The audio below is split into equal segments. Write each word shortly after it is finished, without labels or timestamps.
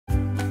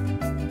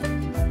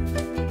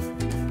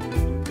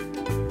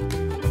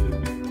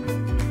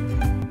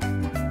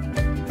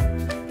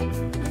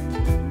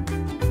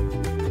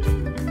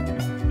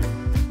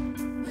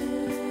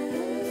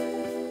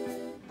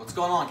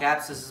going on,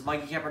 Caps? This is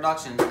MIKEY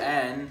Productions,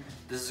 and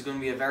this is going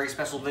to be a very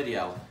special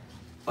video.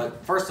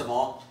 But first of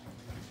all,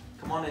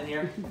 come on in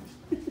here.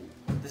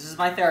 This is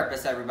my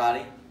therapist,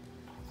 everybody.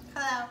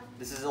 Hello.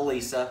 This is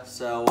Alisa.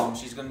 So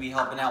she's going to be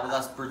helping out with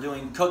us. We're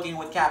doing cooking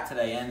with Cap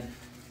today. And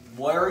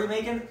what are we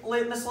making,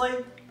 Miss Lee?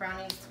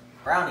 Brownies.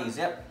 Brownies,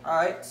 yep. All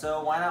right,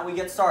 so why not we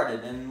get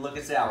started? And look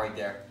at Sal right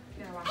there.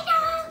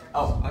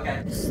 Oh,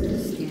 okay.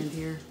 Stand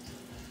here.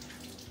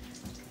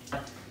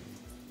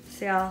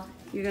 Sal,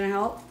 you gonna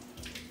help?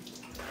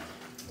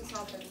 He's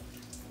helping.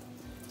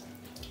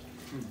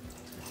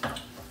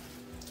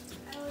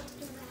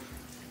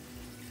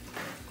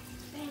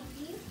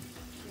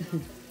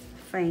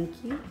 Thank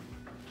you.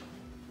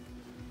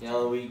 You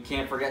know, we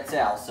can't forget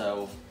Sal,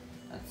 so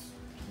that's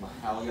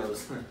how it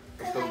goes.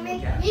 Cooking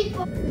with Cap.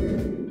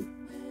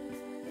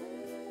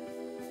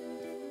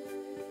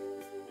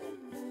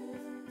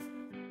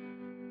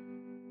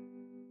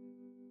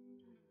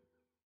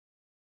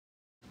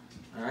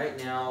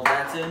 Alright, now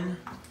that's in.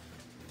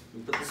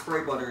 We put the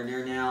spray butter in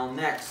there. Now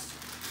next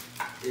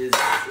is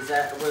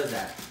that, what is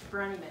that?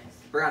 Brownie mix.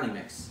 Brownie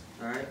mix.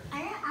 Alright.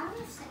 I want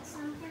to say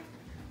something.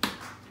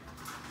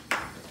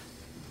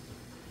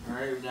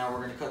 Alright, now we're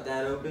going to cut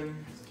that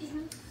open. Excuse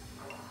me.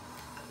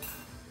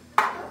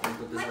 And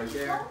put this right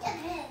there.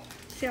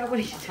 Sal, what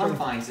are you doing? I'm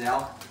fine,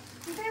 Sal.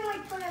 I'm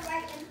going to put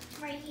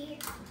it right here.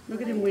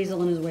 Look at him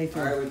weaseling his way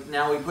through. Alright,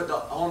 now we put the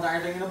whole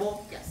entire thing in the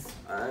bowl? Yes.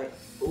 Alright.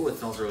 Ooh, it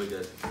smells really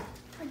good.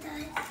 It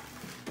does.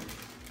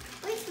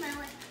 We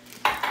smell it.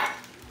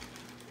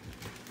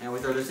 Now we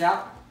throw this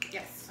out?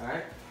 Yes.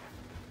 Alright.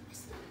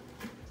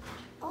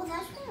 Oh,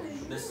 that's really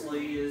Miss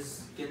Lee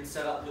is getting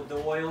set up with the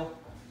oil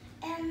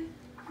And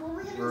what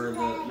we're going to for do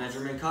the next?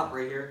 measurement cup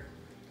right here.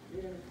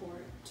 You're going to pour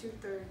it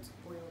 2/3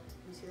 oiled.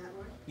 You see that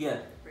one? Yeah,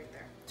 Right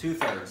there.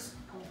 2/3.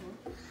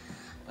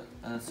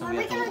 So Where we are we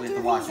have to going to wait do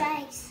to wash these it.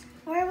 eggs?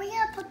 Where are we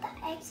going to put the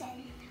eggs in?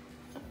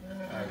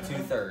 Alright,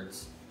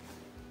 2/3.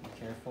 Be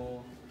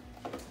careful.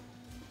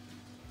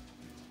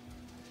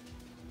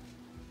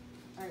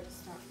 Alright,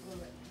 stop a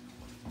little bit.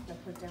 Now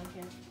put it down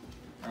here.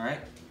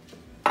 Alright.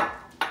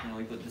 Now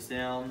we put this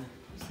down.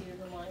 You see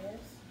where the line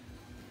is?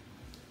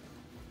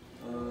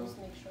 Just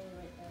make sure we're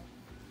right there.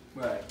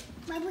 Right.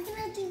 Why are we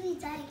going to do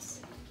these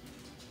eggs?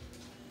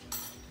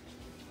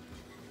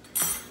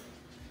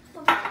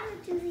 But we're going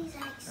to do these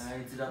eggs.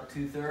 Alright, is it up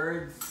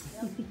 2/3?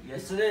 Yep.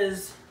 Yes, it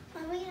is.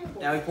 What are we going to do?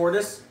 Now we pour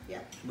this.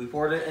 Yep. We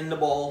poured it in the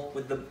bowl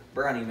with the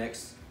brownie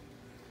mix.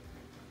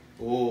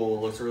 Ooh,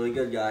 looks really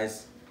good,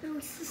 guys. It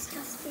looks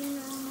disgusting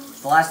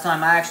almost. The last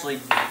time I actually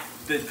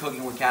did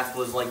cooking with cats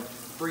was like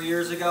 3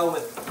 years ago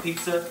with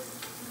pizza,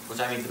 which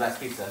I make the best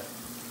pizza,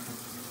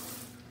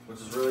 which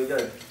is really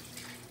good.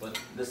 But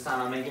this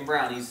time I'm making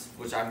brownies,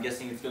 which I'm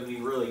guessing it's going to be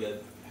really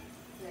good.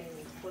 Now you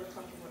need to pour a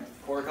cup of water.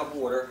 Pour a cup of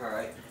water, all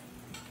right.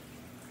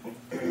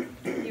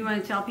 You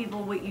want to tell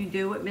people what you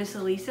do with Miss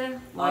Alisa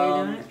while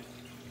you're doing it?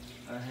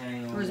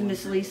 Hang on. Or does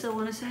Miss Alisa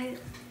want to say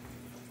it?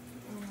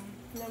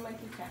 No,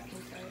 Mikey Cat can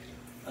say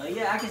it.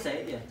 Yeah, I can say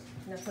it, yeah.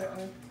 Now put it on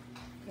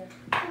here.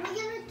 Are we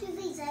going to do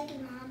these eggs,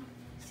 Mom?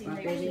 See, Right,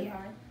 make baby. it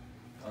hard.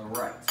 All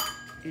right.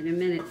 In a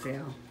minute,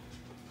 Sal.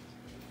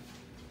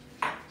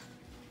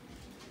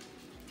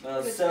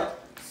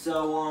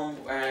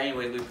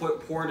 Anyway, we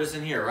poured this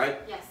in here, right?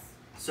 Yes.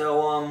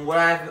 So, what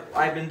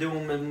I've been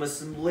doing with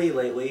Miss Lee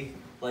lately,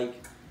 like,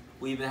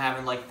 we've been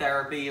having, like,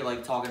 therapy,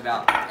 like, talking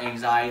about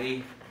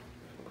anxiety,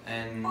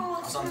 and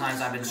sometimes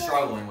I've been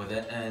struggling with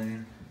it,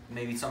 and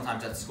maybe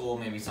sometimes at school,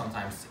 maybe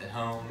sometimes at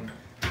home,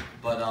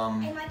 but,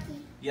 Hey,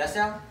 Mikey, yes,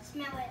 Al?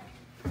 smell it.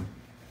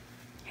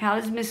 How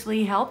does Miss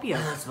Lee help you?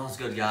 That smells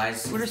good,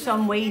 guys. What are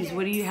some ways?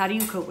 How do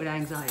you cope with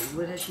anxiety?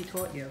 What has she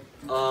taught you?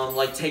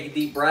 Like, take a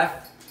deep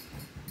breath.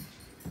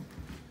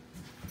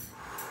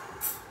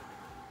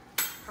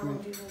 How long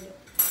do you need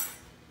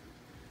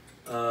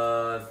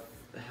it?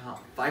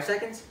 5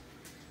 seconds?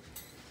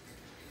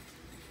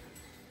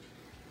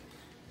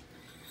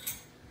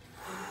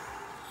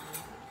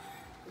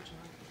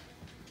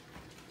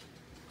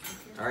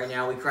 All right,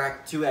 now we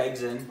crack 2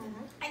 eggs in.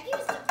 I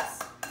use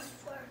this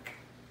fork.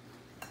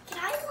 Can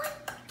I do one?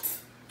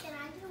 Can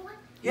I do one?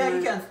 Yeah,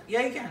 you can.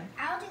 Yeah, you can.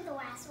 I'll do the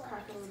last one.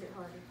 Crack a little bit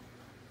harder.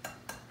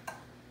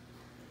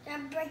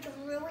 Then break it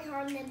really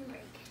hard and then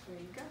break. There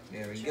you go.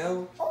 There we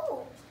go.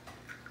 Oh!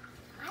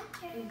 I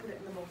You can. put it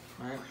in the bowl.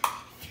 All right.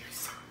 It feels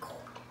so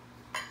cool.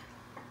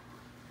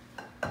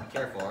 Be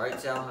careful, all right,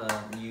 Sal?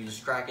 You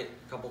just crack it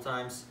a couple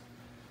times.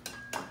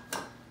 I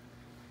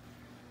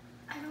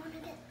don't want to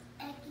get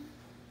eggy.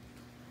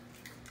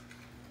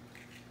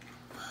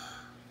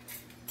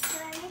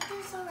 Can I make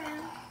this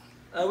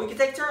around? We can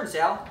take turns,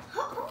 Sal.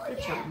 Oh, Good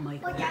yeah. job,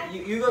 Mike. Look, I-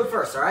 You go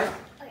first, all right?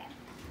 Okay.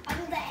 I'll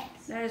do the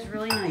eggs. That is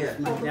really nice, Yeah.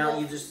 Mike. Now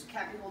you just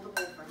Cat, you hold the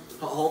bowl for me.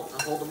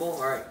 hold the bowl.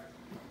 All right.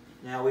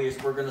 Now we're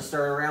gonna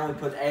stir it around. We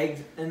put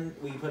eggs in.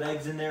 We put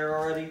eggs in there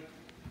already,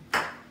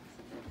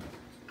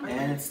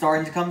 and it's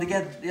starting to come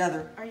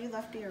together. Are you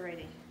lefty or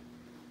righty?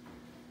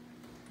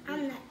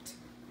 I'm not.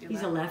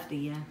 He's a lefty,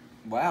 yeah.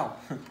 Wow.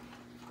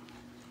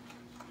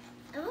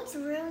 It looks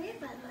really good,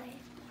 by the way.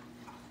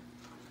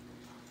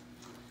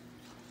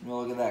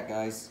 Well, look at that,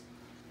 guys.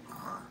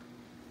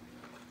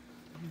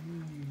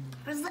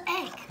 Where's the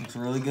egg? Looks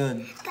really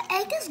good. The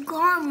egg is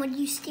gone when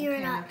you stir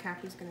it Now up.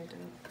 Cappy's gonna do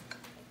it.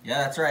 Yeah,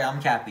 that's right.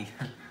 I'm Cappy.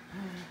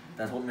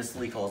 That's what Miss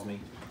Lee calls me.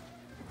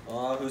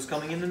 Who's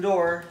coming in the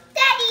door?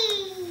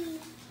 Daddy!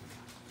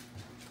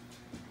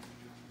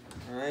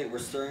 All right, we're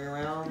stirring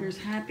around. Here's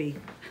Happy.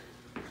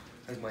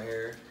 That's my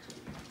hair.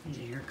 Need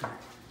a haircut.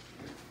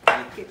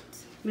 Get,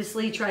 Miss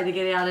Lee tried to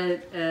get out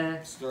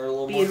of Stir a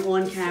little being more.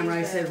 on camera.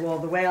 I said, well,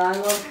 the way I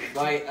look.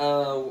 Right.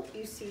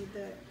 you see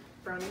the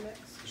brownie mix?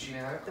 She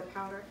had it. The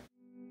powder?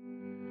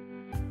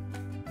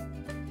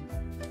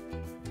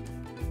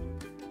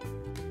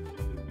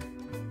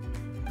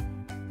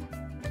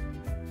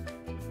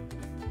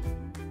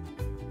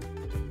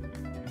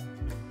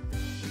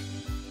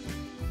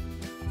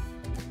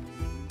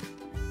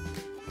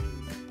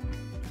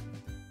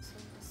 So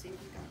let's see if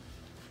we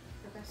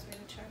got the best way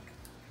to check.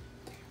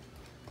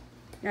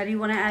 Now, do you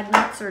want to add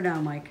nuts or no,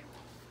 Mike?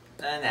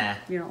 Nah.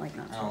 You don't like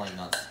nuts. I don't like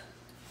nuts.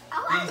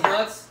 I These like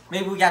nuts?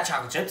 Maybe we got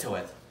chocolate chip to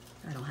it.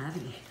 I don't have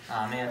any.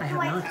 Aw, man. I have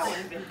like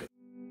nuts.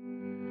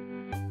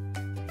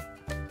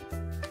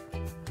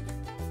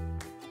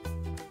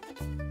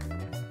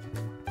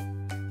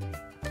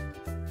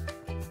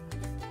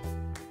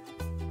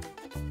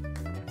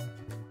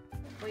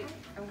 Wait,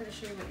 I'm gonna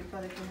show you what your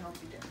brother can help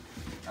you do.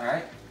 All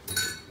right.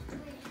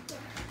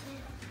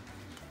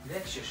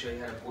 Next, she'll show you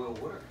how to boil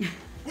water.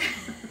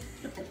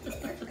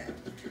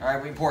 All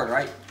right, we poured,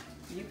 right?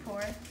 You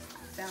pour it,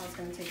 Sal's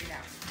gonna take it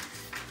out.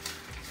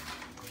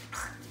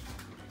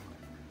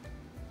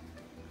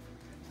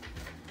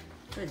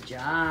 Good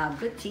job.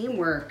 Good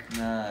teamwork.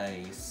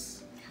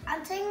 Nice.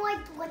 I'm saying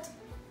like what's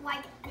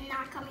like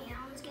not coming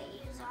out is get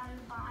used on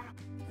the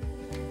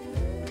bottom.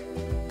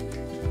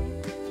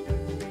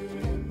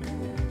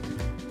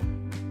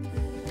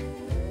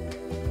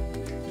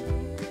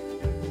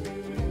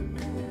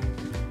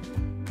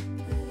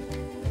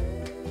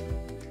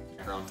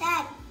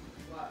 Dad.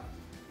 What?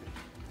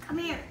 Come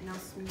here. Now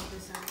smooth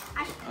this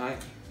out. All right.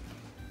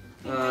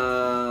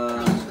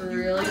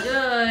 Really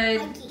good.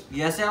 Mikey.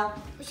 Yes, Al?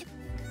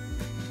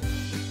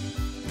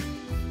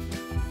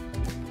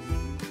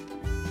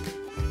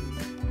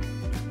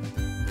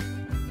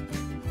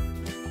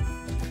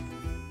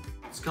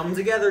 It's coming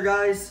together,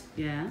 guys.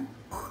 Yeah.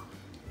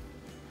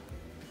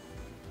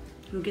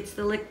 Who gets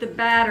to lick the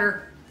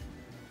batter?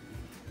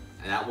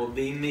 That will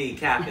be me,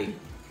 Cappy.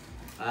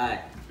 All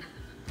right.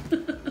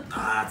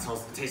 It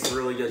tastes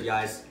really good,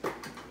 guys.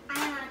 I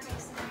don't want to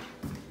taste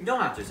it. You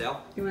don't have to,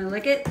 Sal. You want to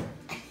lick it?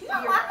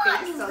 No, Your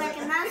I'm face not doesn't-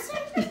 licking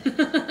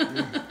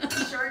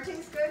that. Sure it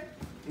tastes good?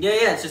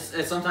 Yeah. It's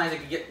just sometimes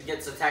it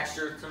gets a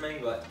texture to me,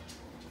 but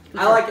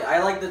I like it.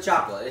 I like the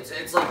chocolate.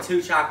 It's like too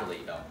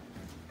chocolatey though.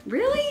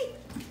 Really?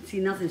 See,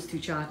 nothing's too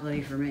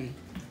chocolatey for me.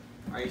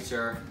 Are you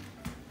sure?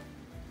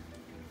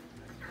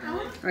 All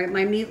right,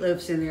 my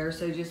meatloaf's in there,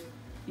 so just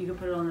you can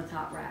put it on the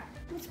top rack.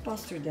 What's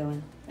Buster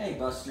doing? Hey,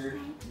 Buster.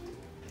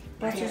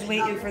 Buster's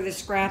waiting for the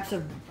scraps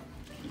to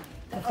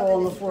fall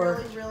on the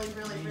floor. Really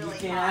You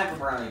can't have a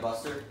brownie,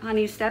 Buster.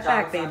 Honey, step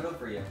back, Chocolate's babe. not good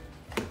for you.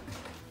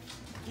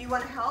 Do you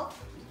want to help?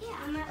 Yeah,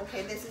 I'm not.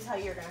 Okay, this is how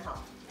you're gonna help.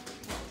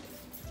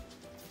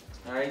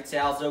 All right,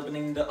 Sal's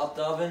opening up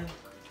the oven.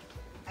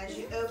 As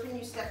you open,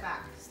 you step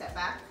back. Step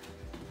back.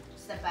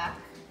 Step back.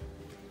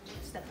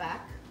 Step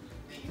back.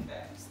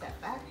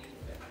 Step back.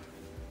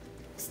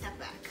 Step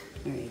back.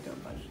 There you go,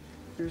 buddy.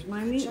 There's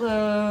my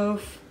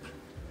meatloaf.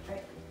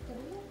 Right.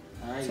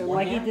 All right, So one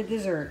Mikey hand. did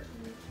dessert.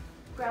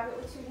 Grab it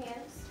with 2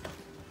 hands.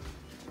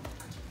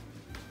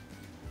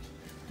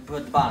 Put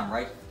at the bottom,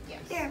 right? Yes.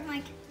 Here,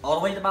 Mike. All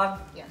the way to the bottom.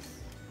 Yes.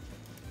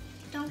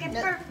 Don't get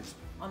No. burnt.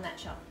 On that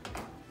shelf.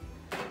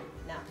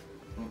 Now.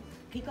 Mm.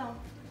 Keep going.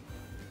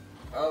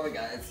 Oh my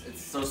God,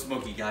 it's so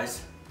smoky,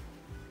 guys.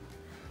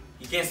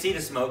 You can't see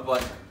the smoke,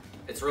 but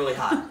it's really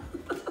hot.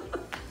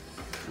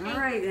 All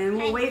right, and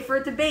we'll wait for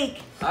it to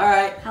bake. All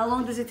right. How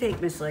long does it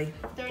take, Miss Lee?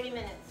 30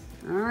 minutes.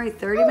 All right,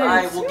 30 All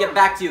minutes. right, we'll get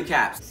back to you,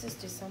 Caps. This is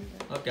just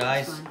something. Look,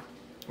 guys, That's fine.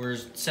 we're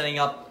setting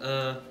up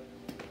a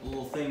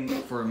little thing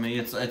for me.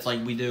 It's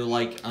like we do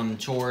like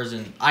chores,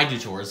 and I do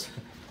chores.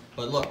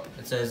 But look,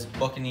 it says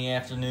book in the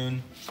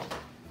afternoon.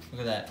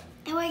 Look at that.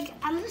 And like,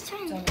 I'm just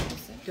trying to.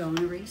 Don't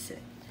erase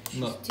it.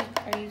 Look.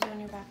 Are you doing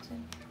your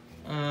boxing?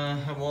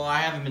 Well, I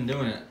haven't been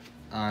doing it,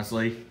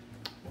 honestly.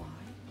 Why?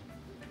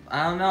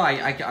 I don't know.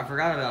 I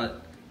forgot about it.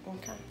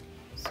 Okay.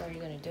 So are you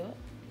gonna do it?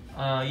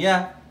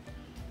 Yeah.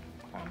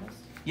 Promise?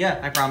 Yeah,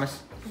 I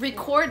promise.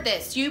 Record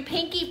this. You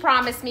pinky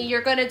promised me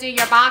you're gonna do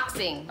your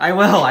boxing. I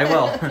will. I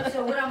will.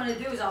 So what I'm going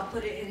to do is I'll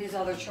put it in his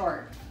other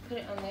chart. Put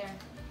it on there.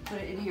 Put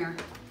it in here.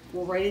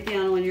 We'll write it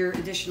down on your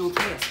additional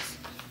tasks.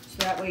 So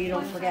that way you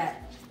don't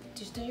forget.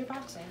 Just do your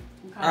boxing.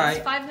 Okay? All right.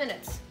 It's 5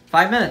 minutes.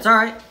 5 minutes. All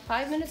right.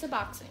 5 minutes of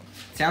boxing.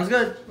 Sounds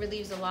good.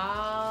 Relieves a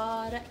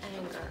lot of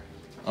anger.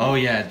 Oh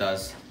yeah, it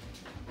does.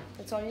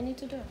 That's all you need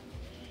to do.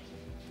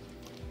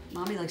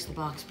 Mommy likes to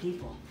box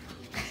people.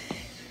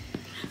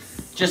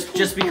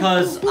 Just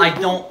because I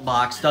don't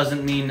box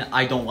doesn't mean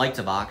I don't like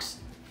to box.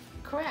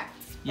 Correct.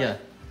 Yeah.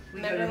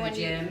 We go to the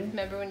gym.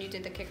 Remember when you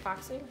did the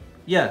kickboxing?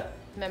 Yeah.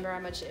 Remember how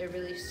much it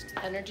released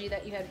energy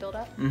that you had built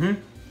up? Mm-hmm.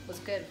 Was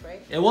good,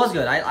 right? It was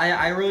good.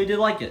 I really did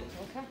like it.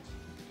 Okay.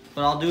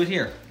 But I'll do it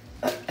here.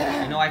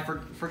 I know I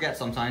forget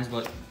sometimes,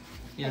 but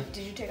yeah.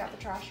 Did you take out the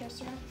trash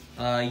yesterday?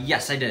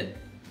 Yes, I did.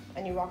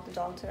 And you walked the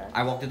dog today?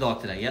 I walked the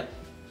dog today. Yep.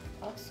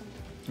 Awesome.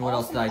 What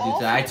else did I do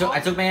today? I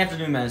took my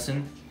afternoon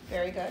medicine.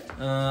 Very good.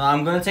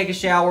 I'm gonna take a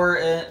shower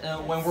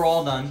when we're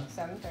all done.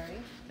 7:30.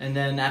 And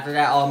then after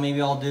that,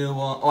 maybe I'll do.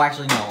 Oh,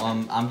 actually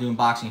no. I'm doing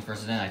boxing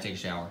first, and then I take a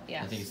shower.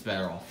 Yes. I think it's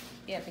better off.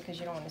 Yeah, because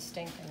you don't want to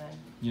stink and then.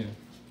 Yeah.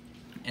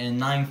 And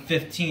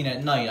 9:15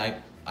 at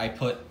night, I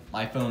put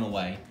my phone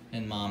away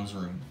in Mom's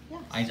room.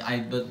 Yes.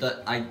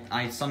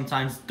 I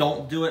sometimes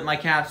don't do it in my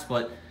caps,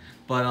 but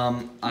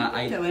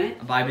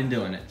I've been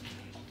doing it.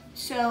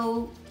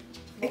 So,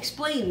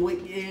 explain what.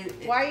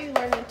 Why are you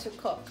learning to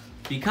cook?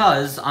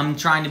 Because I'm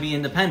trying to be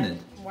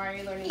independent. Why are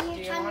you learning to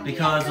do your laundry?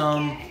 Because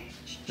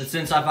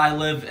since if I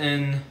live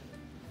in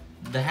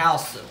the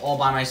house all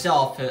by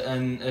myself,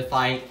 and if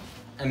I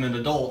am an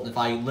adult, if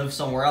I live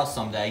somewhere else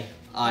someday,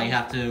 I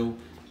have to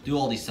do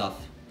all these stuff.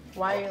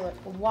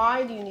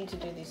 Why do you need to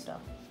do these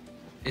stuff?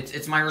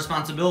 It's my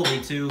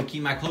responsibility to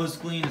keep my clothes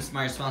clean. It's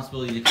my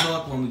responsibility to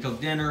cook when we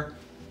cook dinner,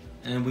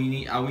 and we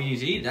need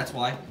to eat. That's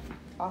why.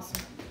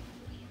 Awesome.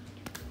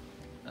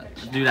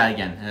 Do that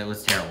again. It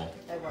was terrible.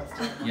 It was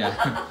terrible.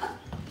 Yeah.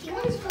 You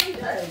was pretty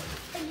good.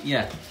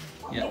 Yeah.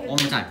 Yeah. One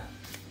more time.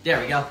 There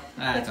we go.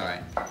 That's all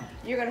right.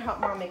 You're gonna help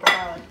Mom make a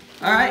salad.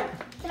 All right.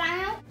 Can I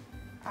help?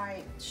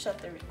 I shut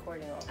the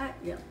recording off.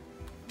 Yeah.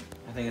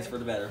 I think it's for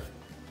the better.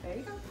 There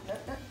you go.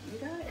 You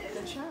got it.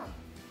 Good job.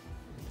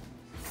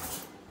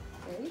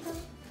 There you go.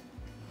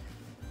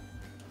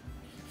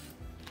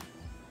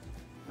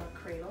 I'll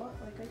cradle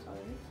it like I told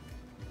you.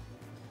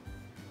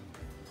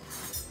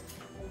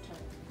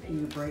 In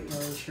your bright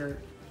yellow shirt.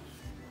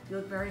 You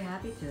look very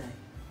happy today.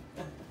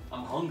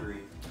 I'm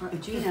hungry.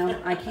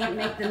 Gino, I can't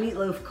make the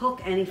meatloaf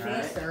cook any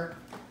faster.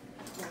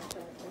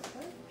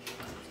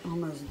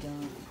 Almost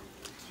done.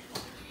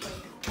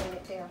 Point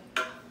it down.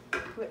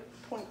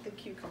 Point the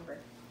cucumber.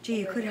 Gee,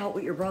 you could help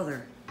with your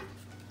brother.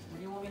 What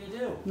do you want me to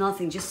do?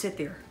 Nothing, just sit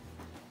there.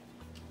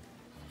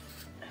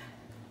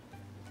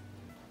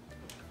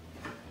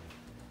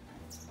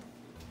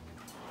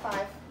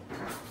 Five.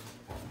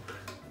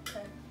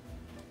 Okay.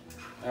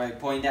 All right,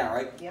 pointing down,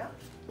 right? Yeah.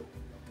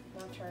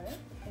 Now turn it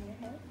in your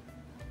hand.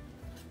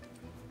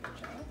 Good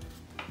job.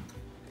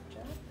 Good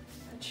job.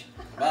 Good job.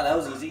 Wow, that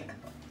was easy.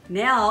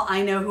 Now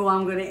I know who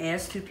I'm going to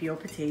ask to peel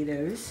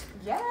potatoes.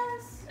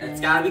 Yes.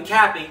 It's gotta be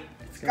Cappy.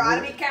 It's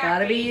gotta be Cappy.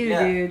 Gotta be you,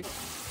 Yeah. dude.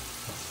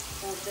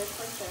 Hold this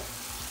like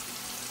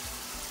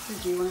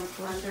this. Do you want to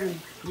twist it?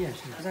 Yeah.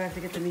 Because I have to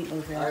get the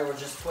meatloaf All out. right, we're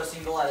just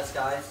twisting the lettuce,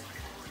 guys.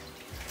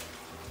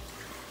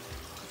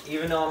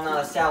 Even though I'm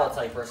not a salad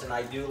type person,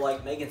 I do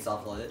like making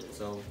stuff with it.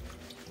 So,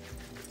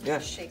 yeah.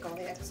 Shake all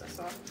the excess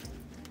off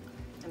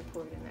and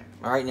pour it in there.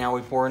 All right, now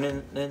we pour it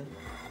in.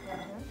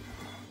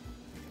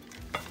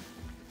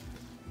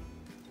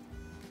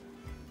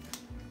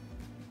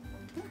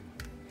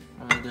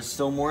 There's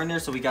still more in there,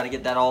 so we got to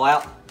get that all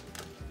out.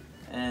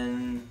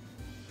 And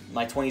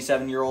my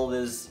 27-year-old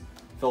is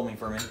filming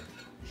for me.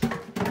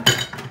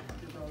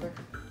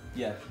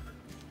 Yeah.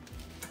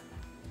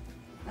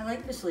 I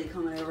like Miss Lee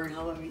coming over and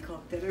helping me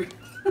cook dinner.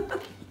 Let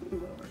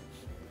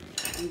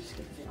me just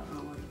get this out. I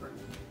don't want to burn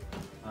it.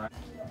 All right.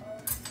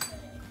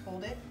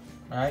 Hold it.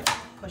 All right.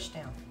 Push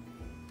down.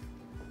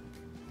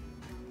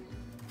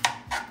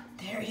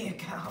 There you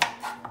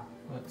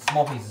go.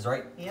 Small pieces,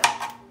 right? Yep.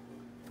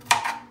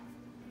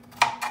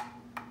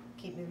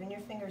 Keep moving your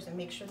fingers and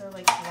make sure they're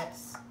like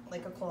this,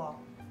 like a claw.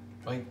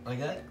 Like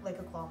that? Like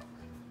a claw.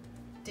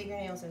 Dig your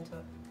nails into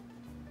it.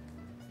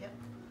 Yep.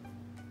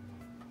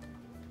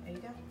 There you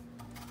go.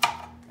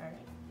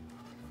 Alright.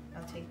 Now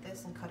take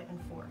this and cut it in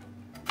 4.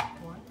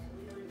 1.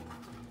 There you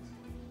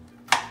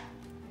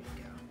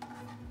go.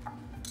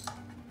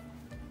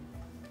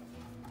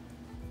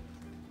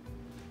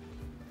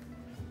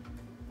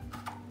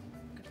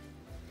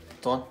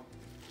 It's on.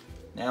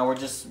 Now we're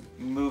just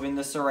moving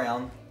this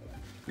around.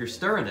 You're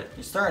stirring it.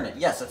 You're stirring it.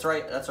 Yes, that's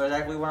right. That's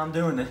exactly what I'm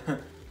doing.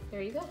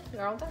 There you go.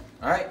 You're all done.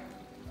 All right.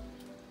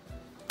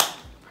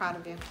 Proud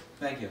of you.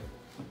 Thank you.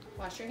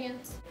 Wash your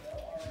hands.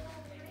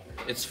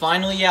 It's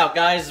finally out,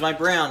 guys. It's my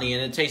brownie,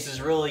 and it tastes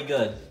really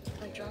good.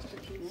 I dropped a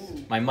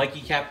piece. My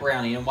Mikey Cap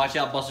brownie, and watch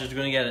out, Buster's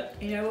gonna get it.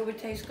 You know what would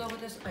taste good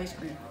with this? Ice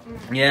cream.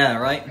 Yeah,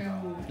 right?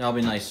 That'll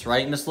be nice,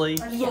 right, Miss Lee?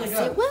 Yes,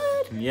 it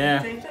would.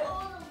 Yeah.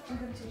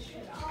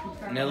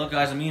 Now look,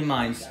 guys, I'm eating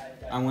mine.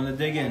 I'm gonna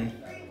dig in.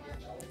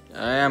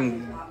 I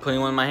am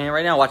putting one in my hand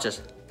right now. Watch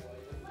this.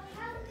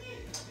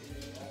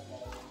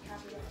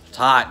 It's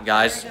hot,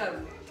 guys.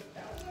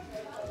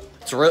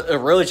 It's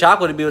really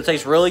chocolatey, but it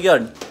tastes really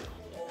good.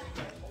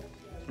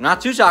 Not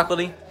too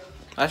chocolatey,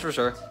 that's for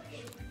sure.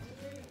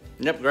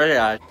 Yep, great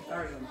guys.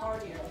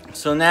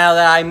 So now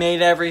that I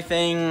made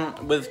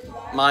everything with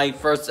my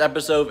first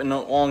episode in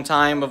a long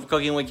time of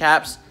Cooking with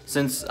Caps,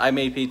 since I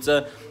made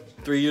pizza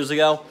 3 years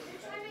ago,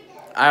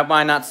 I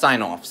might not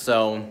sign off.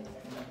 So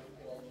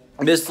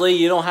Miss Lee,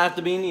 you don't have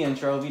to be in the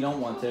intro if you don't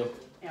want to.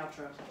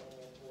 Outro.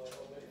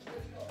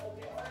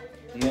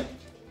 Yep.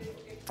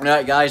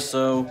 Alright guys,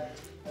 so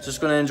just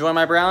gonna enjoy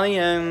my brownie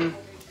and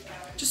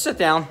just sit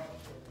down.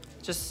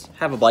 Just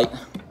have a bite.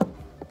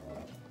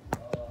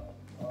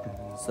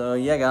 So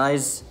yeah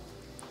guys,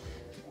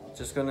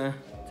 just gonna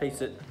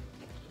taste it.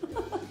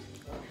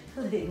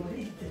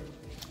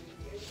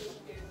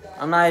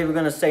 I'm not even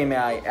gonna say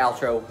my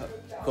outro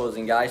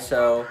closing guys,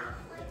 so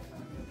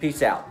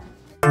peace out.